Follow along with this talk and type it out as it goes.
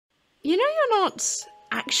You know you're not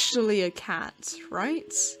actually a cat,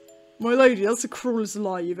 right? My lady, that's the cruelest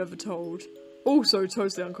lie you've ever told. Also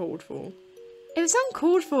totally uncalled for. If it's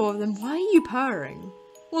uncalled for, then why are you purring?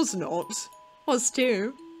 Was not. Was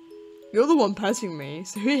too. You're the one petting me,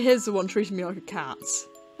 so who here's the one treating me like a cat?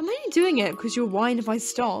 I'm only doing it because you'll whine if I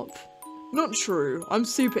stop. Not true. I'm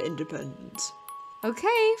super independent.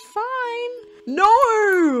 Okay, fine.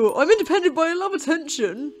 No! I'm independent but I love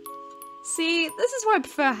attention. See, this is why I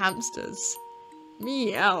prefer hamsters.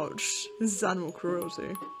 Me, ouch. This is animal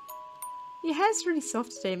cruelty. Your hair's really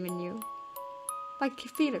soft today, Minu. Like I can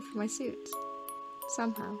feel it from my suit.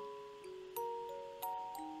 Somehow.